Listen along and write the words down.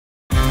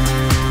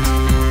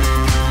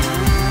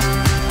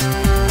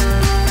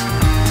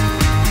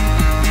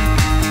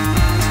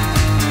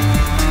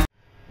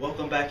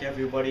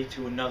everybody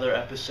to another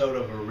episode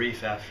of A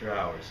Reef After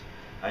Hours.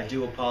 I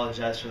do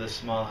apologize for the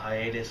small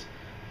hiatus,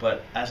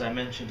 but as I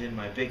mentioned in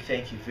my big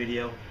thank you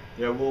video,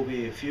 there will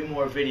be a few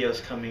more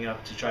videos coming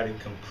up to try to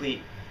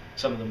complete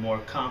some of the more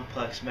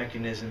complex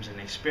mechanisms and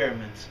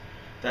experiments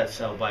that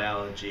cell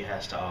biology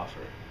has to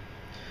offer.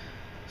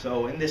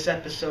 So in this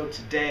episode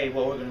today,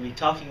 what we're going to be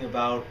talking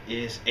about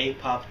is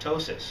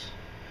apoptosis.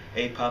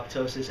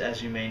 Apoptosis,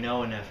 as you may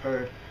know and have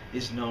heard,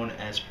 is known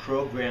as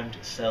programmed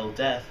cell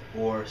death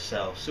or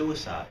cell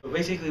suicide. But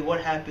basically what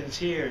happens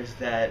here is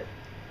that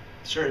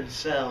certain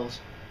cells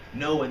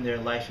know when their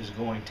life is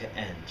going to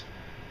end.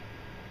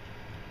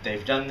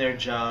 They've done their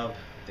job,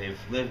 they've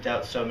lived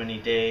out so many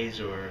days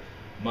or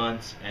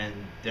months, and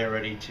they're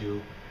ready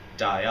to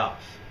die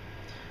off.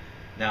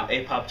 Now,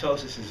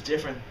 apoptosis is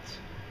different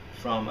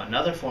from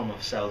another form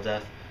of cell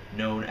death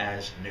known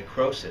as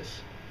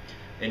necrosis.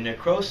 In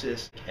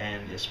necrosis,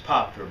 end is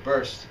popped or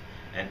burst,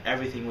 and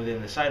everything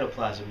within the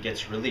cytoplasm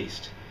gets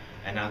released,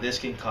 and now this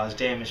can cause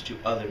damage to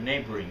other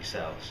neighboring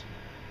cells.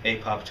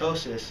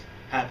 Apoptosis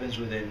happens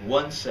within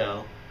one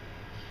cell,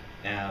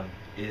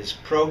 is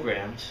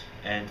programmed,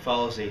 and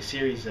follows a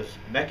series of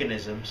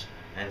mechanisms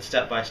and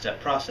step-by-step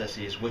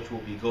processes which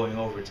we'll be going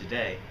over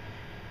today,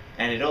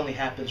 and it only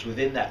happens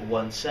within that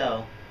one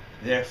cell,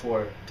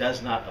 therefore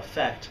does not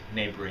affect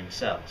neighboring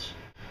cells.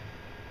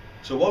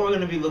 So what we're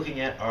going to be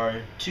looking at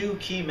are two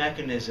key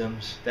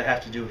mechanisms that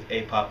have to do with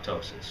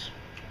apoptosis.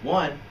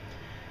 One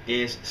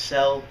is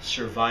cell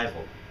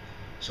survival.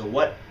 So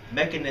what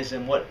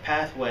mechanism, what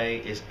pathway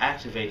is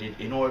activated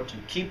in order to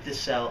keep the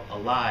cell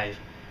alive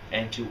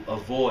and to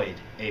avoid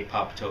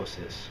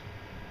apoptosis.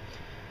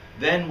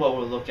 Then what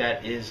we'll look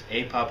at is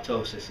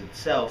apoptosis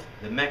itself,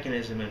 the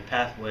mechanism and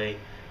pathway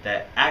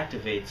that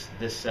activates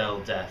the cell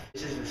death.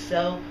 This is the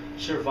cell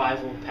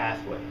survival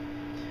pathway.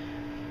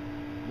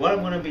 What I'm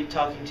going to be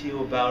talking to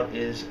you about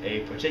is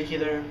a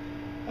particular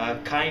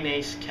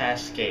kinase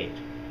cascade.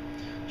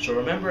 So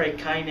remember, a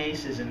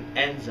kinase is an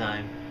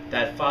enzyme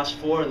that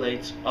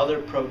phosphorylates other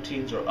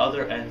proteins or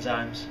other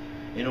enzymes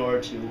in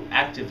order to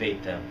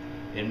activate them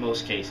in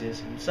most cases.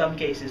 In some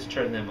cases,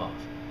 turn them off.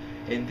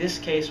 In this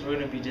case, we're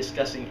going to be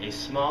discussing a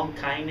small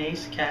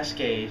kinase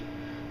cascade.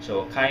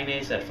 So a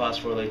kinase that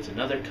phosphorylates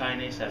another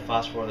kinase that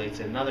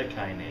phosphorylates another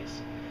kinase.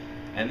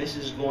 And this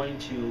is going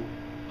to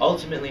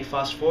ultimately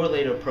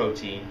phosphorylate a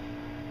protein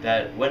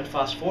that, when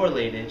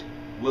phosphorylated,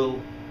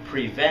 will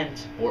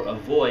prevent or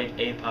avoid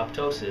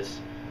apoptosis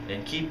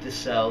and keep the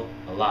cell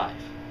alive.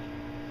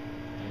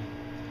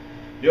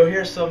 You'll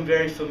hear some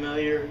very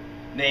familiar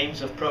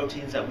names of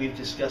proteins that we've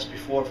discussed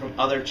before from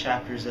other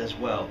chapters as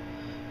well.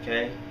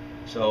 Okay?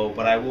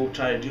 But I will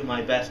try to do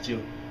my best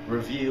to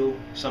review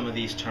some of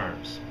these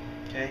terms.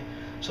 Okay?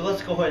 So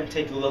let's go ahead and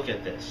take a look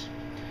at this.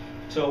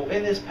 So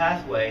in this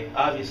pathway,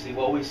 obviously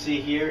what we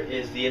see here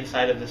is the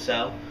inside of the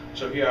cell.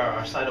 So here are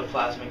our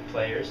cytoplasmic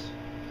players.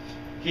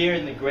 Here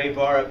in the gray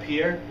bar up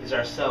here is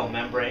our cell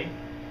membrane.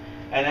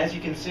 And as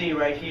you can see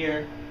right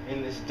here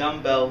in this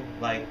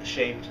dumbbell-like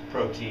shaped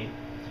protein,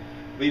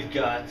 we've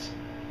got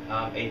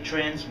a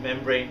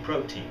transmembrane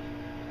protein.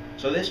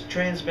 So this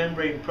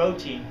transmembrane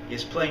protein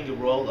is playing the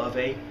role of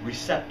a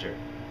receptor,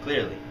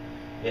 clearly.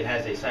 It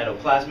has a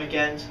cytoplasmic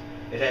end,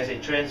 it has a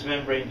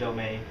transmembrane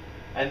domain,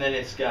 and then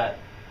it's got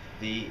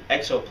the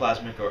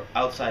exoplasmic or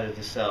outside of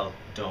the cell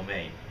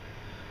domain.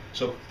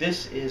 So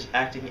this is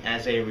acting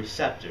as a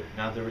receptor.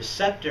 Now the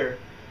receptor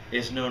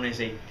is known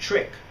as a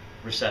TRK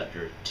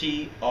receptor,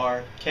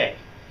 TRK.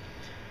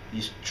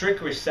 These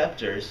TRK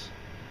receptors,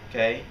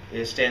 okay,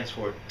 it stands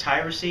for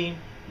tyrosine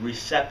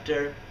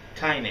receptor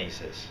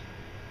kinases.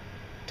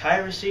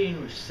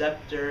 Tyrosine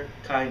receptor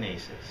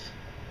kinases.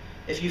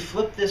 If you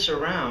flip this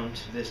around,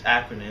 this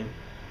acronym,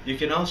 you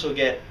can also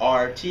get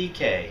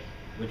RTK,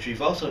 which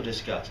we've also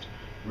discussed,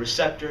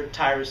 receptor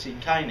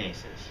tyrosine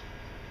kinases.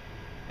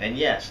 And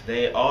yes,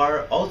 they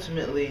are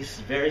ultimately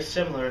very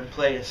similar and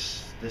play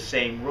the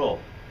same role.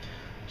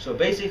 So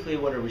basically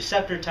what a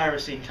receptor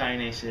tyrosine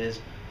kinase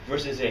is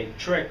versus a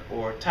TRK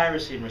or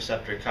tyrosine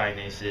receptor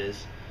kinase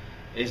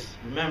is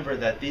remember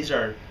that these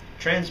are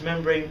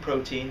transmembrane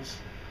proteins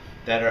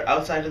that are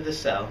outside of the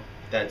cell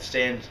that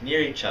stand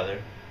near each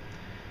other,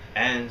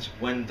 and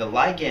when the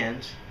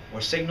ligand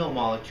or signal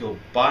molecule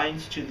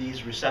binds to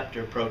these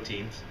receptor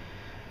proteins,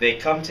 they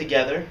come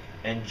together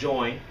and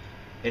join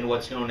in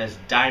what's known as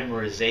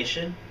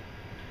dimerization.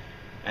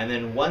 And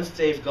then once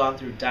they've gone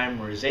through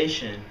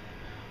dimerization,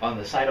 on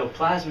the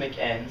cytoplasmic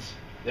ends,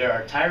 there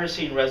are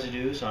tyrosine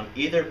residues on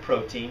either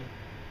protein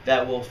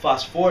that will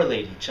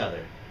phosphorylate each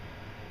other.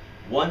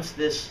 Once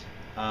this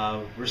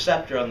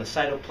receptor on the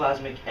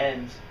cytoplasmic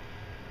ends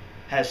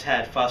has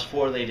had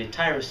phosphorylated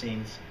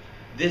tyrosines,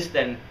 this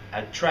then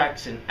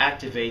attracts and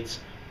activates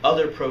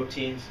other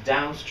proteins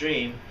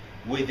downstream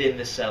within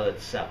the cell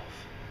itself.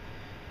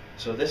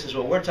 So this is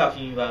what we're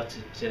talking about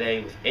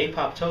today with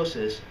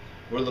apoptosis.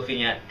 We're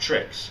looking at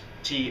TRKs,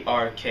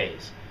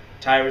 TRKs,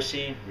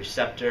 tyrosine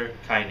receptor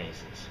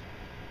kinases.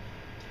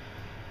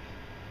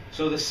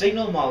 So the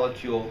signal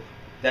molecule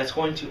that's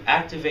going to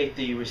activate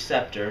the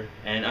receptor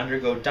and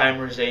undergo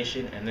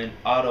dimerization and then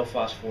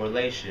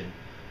autophosphorylation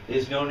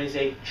is known as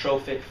a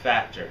trophic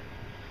factor.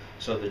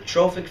 So the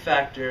trophic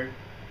factor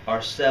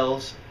are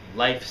cells'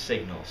 life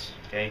signals.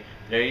 Okay,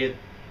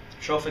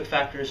 trophic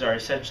factors are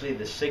essentially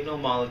the signal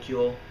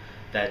molecule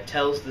that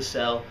tells the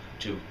cell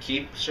to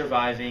keep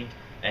surviving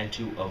and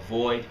to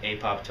avoid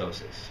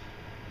apoptosis.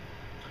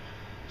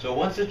 So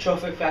once the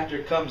trophic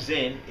factor comes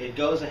in, it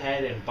goes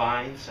ahead and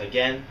binds,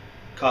 again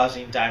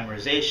causing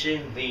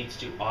dimerization, leads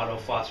to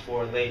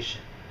autophosphorylation.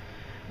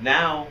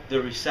 Now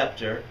the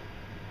receptor,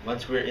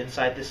 once we're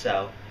inside the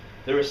cell,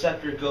 the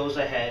receptor goes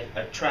ahead,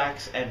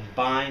 attracts and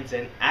binds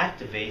and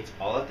activates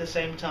all at the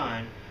same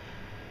time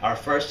our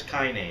first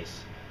kinase.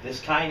 This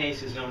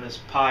kinase is known as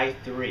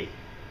pi3.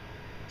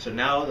 So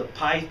now the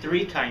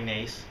pi3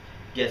 kinase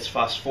gets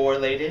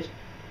phosphorylated,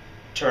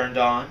 turned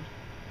on,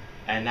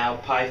 and now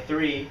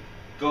pi3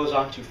 goes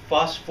on to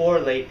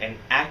phosphorylate and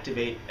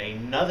activate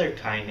another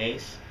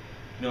kinase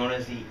known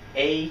as the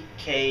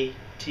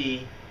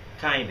AKT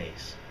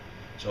kinase.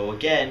 So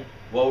again,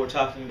 what we're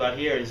talking about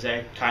here is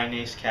a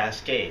kinase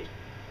cascade.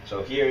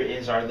 So here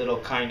is our little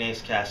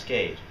kinase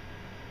cascade.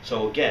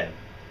 So again,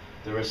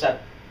 the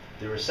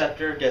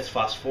receptor gets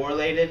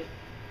phosphorylated,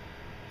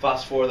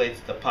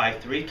 phosphorylates the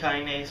pi3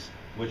 kinase,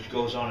 which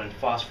goes on and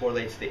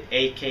phosphorylates the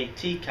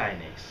AKT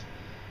kinase.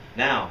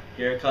 Now,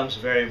 here comes a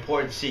very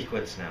important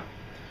sequence now.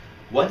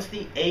 Once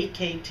the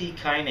AKT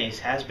kinase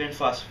has been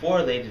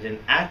phosphorylated and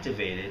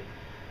activated,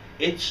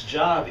 its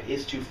job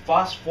is to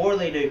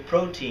phosphorylate a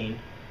protein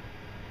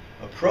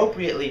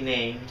appropriately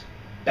named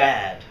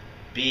BAD,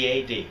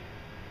 B-A-D.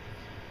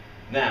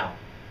 Now,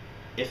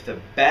 if the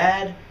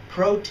BAD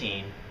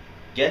protein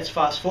gets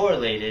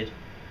phosphorylated,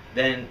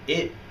 then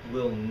it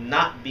will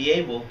not be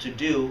able to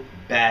do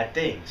bad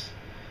things.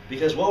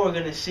 Because what we're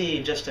going to see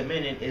in just a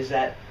minute is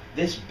that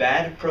this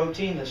BAD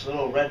protein, this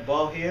little red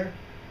ball here,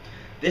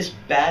 this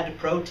BAD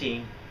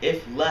protein,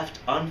 if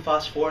left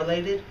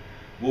unphosphorylated,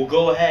 will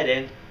go ahead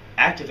and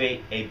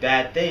activate a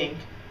bad thing,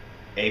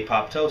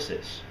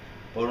 apoptosis.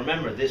 But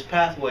remember, this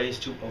pathway is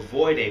to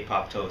avoid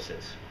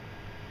apoptosis.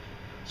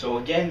 So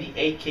again, the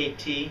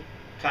AKT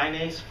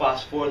kinase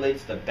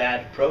phosphorylates the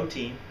BAD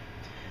protein,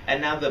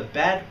 and now the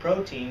BAD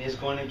protein is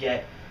going to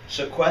get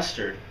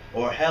sequestered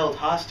or held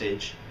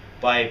hostage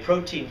by a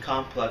protein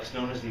complex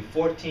known as the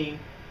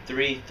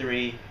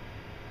 14-3-3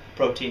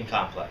 protein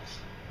complex.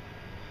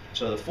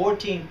 So the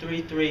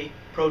 14-3-3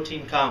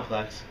 protein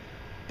complex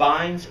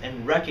binds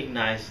and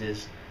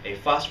recognizes a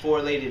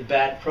phosphorylated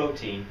BAD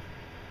protein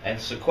and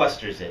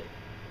sequesters it.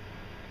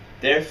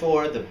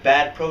 Therefore, the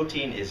BAD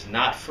protein is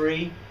not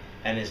free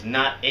and is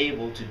not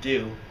able to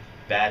do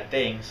bad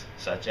things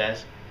such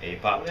as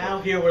apoptosis.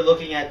 Now here we're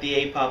looking at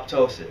the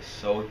apoptosis.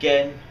 So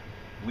again,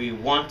 we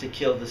want to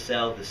kill the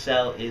cell. The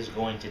cell is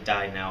going to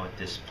die now at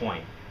this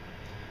point.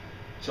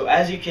 So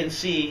as you can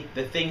see,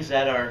 the things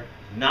that are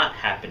not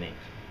happening.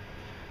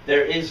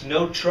 There is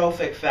no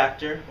trophic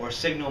factor or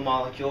signal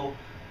molecule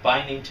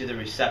binding to the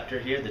receptor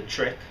here, the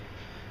TRIC.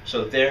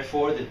 So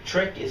therefore the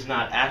TRIC is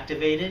not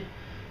activated.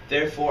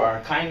 Therefore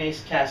our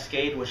kinase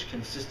cascade, which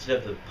consisted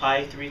of the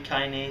pi3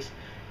 kinase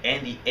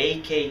and the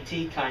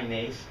AKT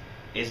kinase,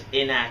 is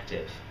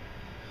inactive.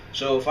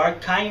 So if our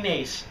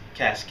kinase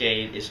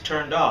cascade is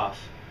turned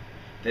off,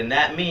 then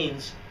that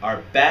means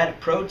our BAD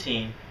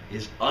protein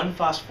is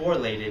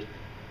unphosphorylated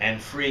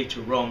and free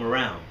to roam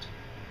around.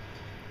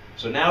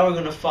 So now we're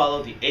going to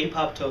follow the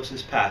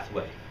apoptosis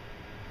pathway.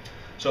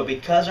 So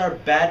because our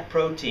BAD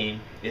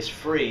protein is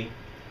free,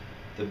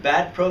 the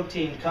BAD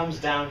protein comes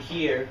down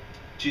here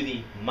to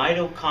the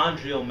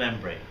mitochondrial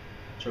membrane.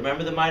 So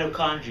remember, the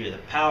mitochondria, the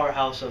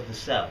powerhouse of the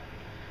cell,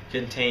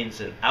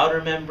 contains an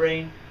outer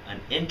membrane, an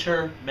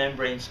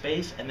intermembrane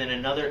space, and then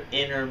another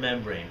inner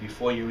membrane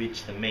before you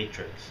reach the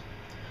matrix.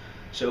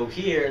 So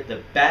here,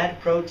 the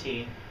BAD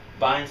protein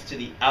binds to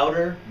the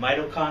outer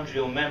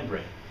mitochondrial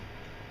membrane.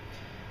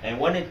 And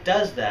when it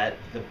does that,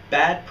 the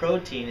BAD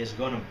protein is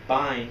going to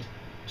bind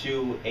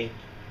to a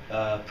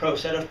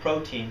set of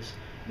proteins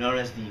known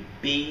as the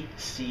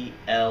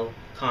BCL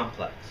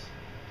complex.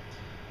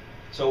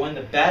 So when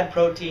the BAD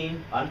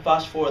protein,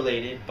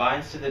 unphosphorylated,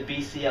 binds to the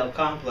BCL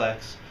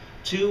complex,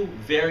 two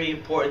very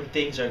important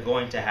things are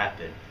going to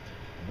happen.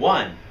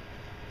 One,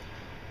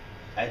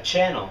 a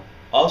channel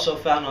also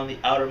found on the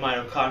outer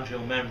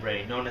mitochondrial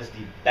membrane known as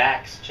the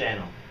Bax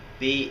channel,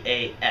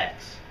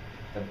 BAX.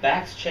 The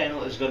Bax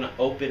channel is going to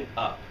open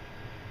up.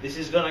 This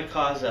is going to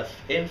cause an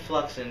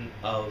influx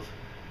of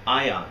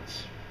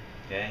ions.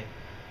 Okay?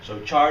 So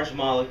charged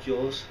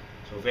molecules,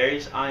 so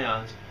various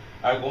ions,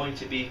 are going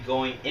to be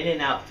going in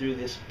and out through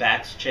this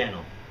Bax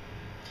channel.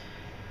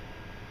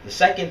 The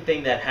second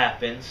thing that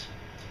happens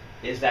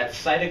is that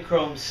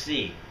cytochrome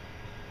C.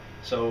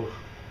 So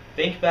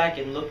think back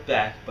and look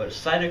back, but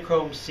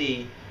cytochrome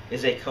C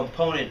is a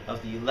component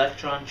of the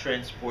electron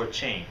transport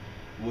chain,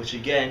 which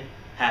again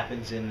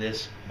happens in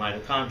this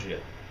mitochondria.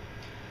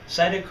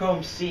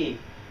 Cytochrome C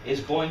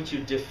is going to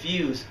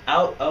diffuse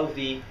out of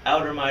the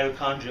outer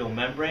mitochondrial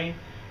membrane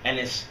and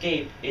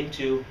escape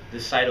into the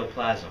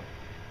cytoplasm.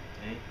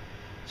 Okay?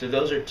 So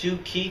those are two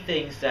key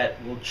things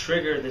that will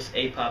trigger this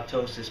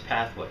apoptosis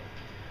pathway.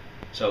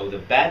 So the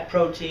bad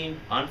protein,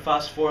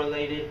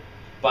 unphosphorylated,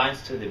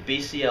 binds to the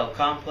BCL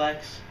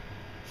complex.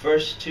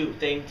 First two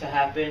things to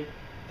happen,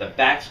 the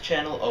Bax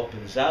channel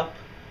opens up,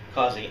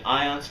 causing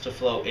ions to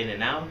flow in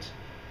and out,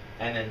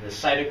 and then the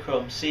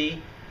cytochrome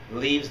C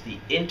leaves the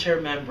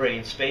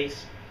intermembrane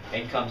space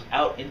and comes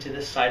out into the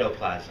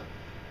cytoplasm.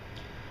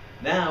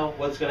 Now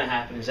what's going to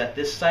happen is that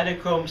this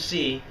cytochrome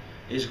C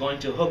is going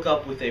to hook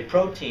up with a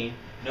protein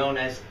known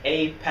as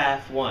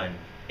APAF1,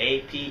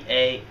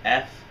 APAF1.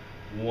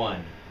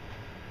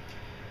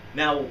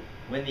 Now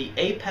when the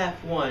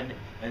APAF1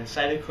 and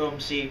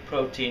cytochrome C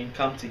protein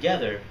come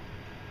together,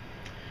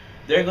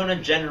 they're going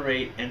to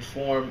generate and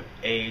form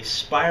a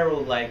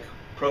spiral-like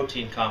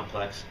protein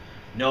complex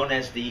known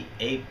as the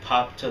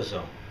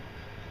apoptosome.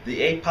 The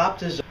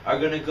apoptosome are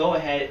going to go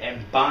ahead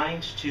and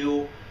bind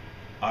to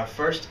our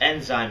first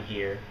enzyme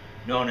here,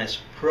 known as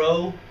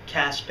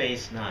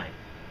pro-caspase 9.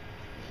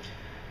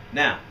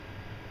 Now,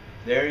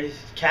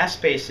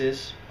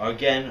 caspases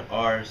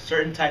are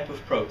certain type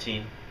of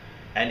protein,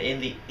 and in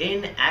the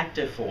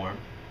inactive form,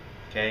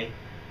 okay,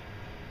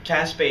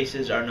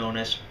 caspases are known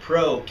as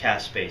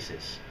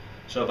pro-caspases.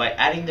 So by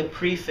adding the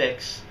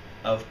prefix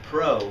of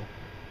pro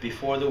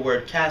before the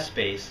word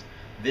caspase,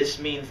 this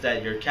means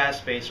that your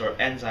caspase or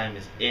enzyme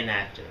is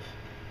inactive.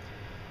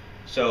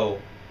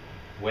 So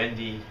when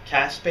the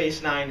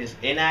caspase 9 is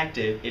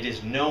inactive, it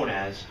is known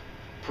as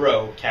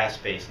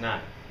pro-caspase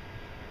 9.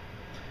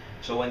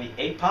 So when the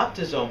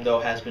apoptosome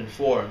though has been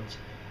formed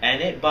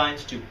and it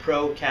binds to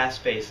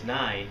pro-caspase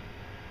 9,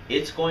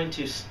 it's going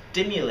to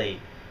stimulate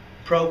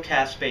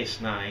pro-caspase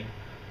 9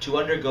 to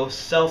undergo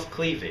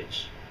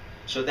self-cleavage.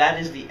 So that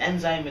is, the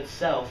enzyme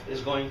itself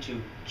is going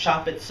to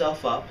chop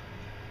itself up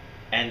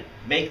and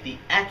make the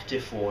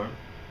active form,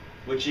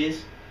 which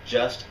is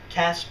just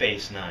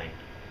caspase 9.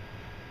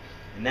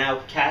 And now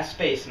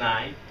caspase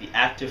 9, the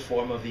active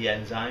form of the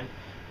enzyme,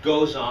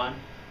 goes on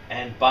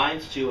and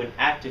binds to and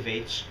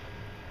activates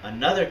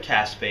another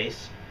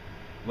caspase,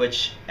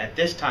 which at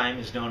this time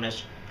is known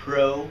as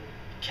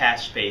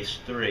pro-caspase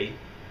 3,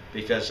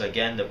 because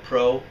again the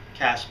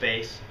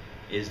pro-caspase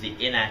is the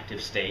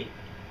inactive state.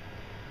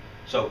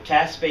 So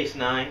caspase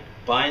 9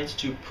 binds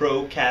to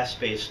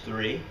pro-caspase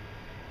 3.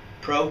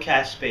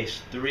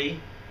 Pro-caspase 3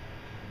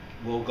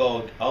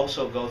 will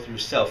also go through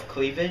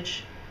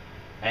self-cleavage,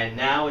 and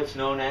now it's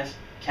known as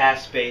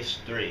caspase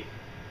 3.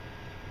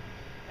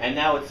 And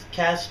now it's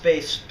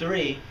caspase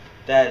 3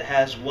 that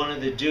has one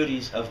of the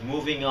duties of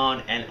moving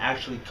on and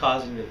actually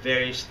causing the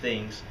various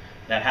things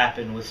that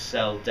happen with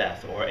cell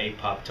death or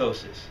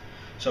apoptosis.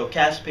 So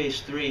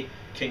caspase 3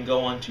 can go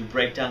on to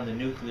break down the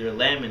nuclear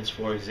lamins,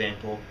 for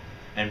example,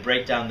 and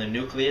break down the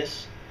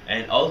nucleus,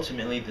 and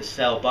ultimately the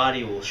cell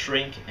body will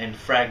shrink and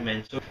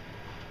fragment.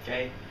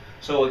 Okay,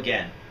 so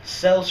again,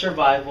 cell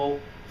survival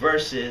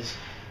versus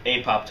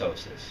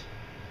apoptosis.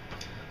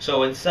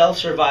 So in cell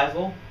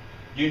survival,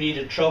 you need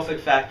a trophic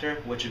factor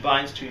which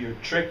binds to your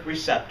TRK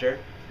receptor,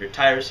 your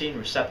tyrosine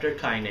receptor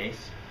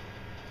kinase.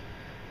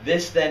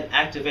 This then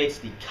activates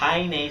the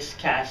kinase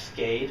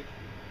cascade.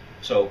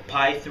 So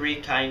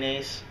Pi3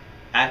 kinase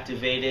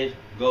activated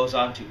goes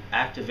on to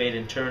activate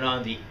and turn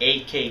on the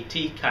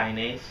AKT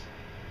kinase.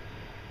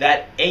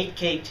 That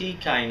AKT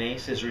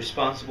kinase is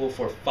responsible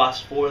for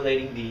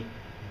phosphorylating the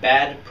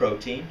bad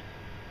protein,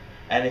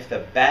 and if the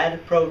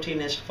bad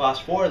protein is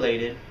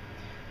phosphorylated,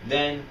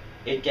 then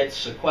it gets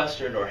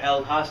sequestered or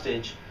held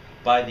hostage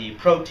by the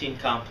protein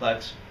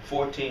complex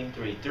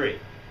 1433.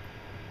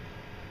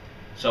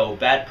 So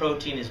bad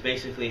protein is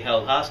basically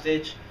held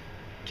hostage,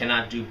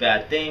 cannot do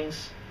bad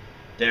things,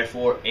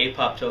 therefore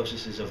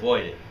apoptosis is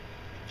avoided.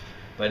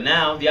 But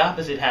now the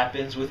opposite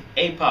happens with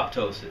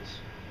apoptosis.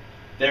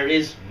 There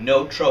is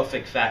no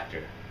trophic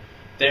factor,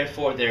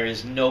 therefore there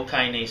is no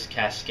kinase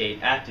cascade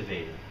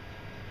activated.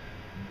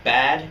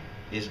 Bad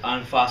is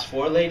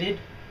unphosphorylated,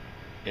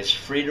 is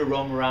free to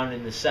roam around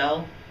in the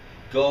cell,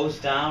 goes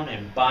down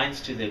and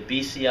binds to the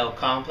BCL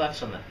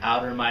complex on the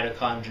outer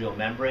mitochondrial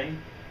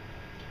membrane.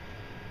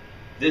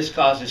 This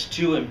causes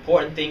two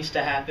important things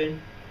to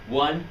happen.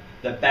 One,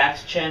 the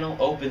Bax channel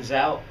opens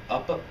up,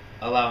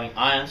 allowing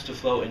ions to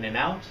flow in and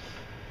out.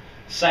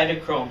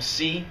 Cytochrome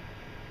C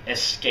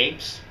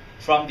escapes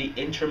from the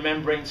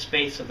intermembrane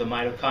space of the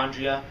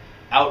mitochondria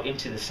out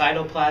into the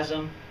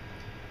cytoplasm.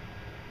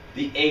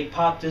 The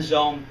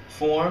apoptosome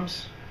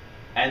forms,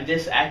 and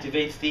this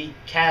activates the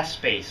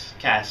caspase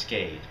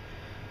cascade.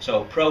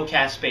 So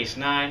pro-caspase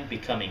 9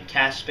 becoming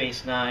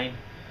caspase 9,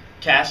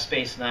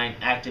 caspase 9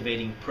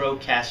 activating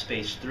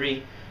pro-caspase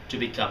 3 to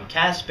become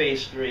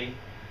caspase 3,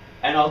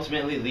 and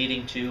ultimately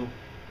leading to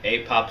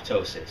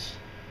apoptosis,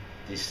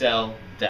 the cell death.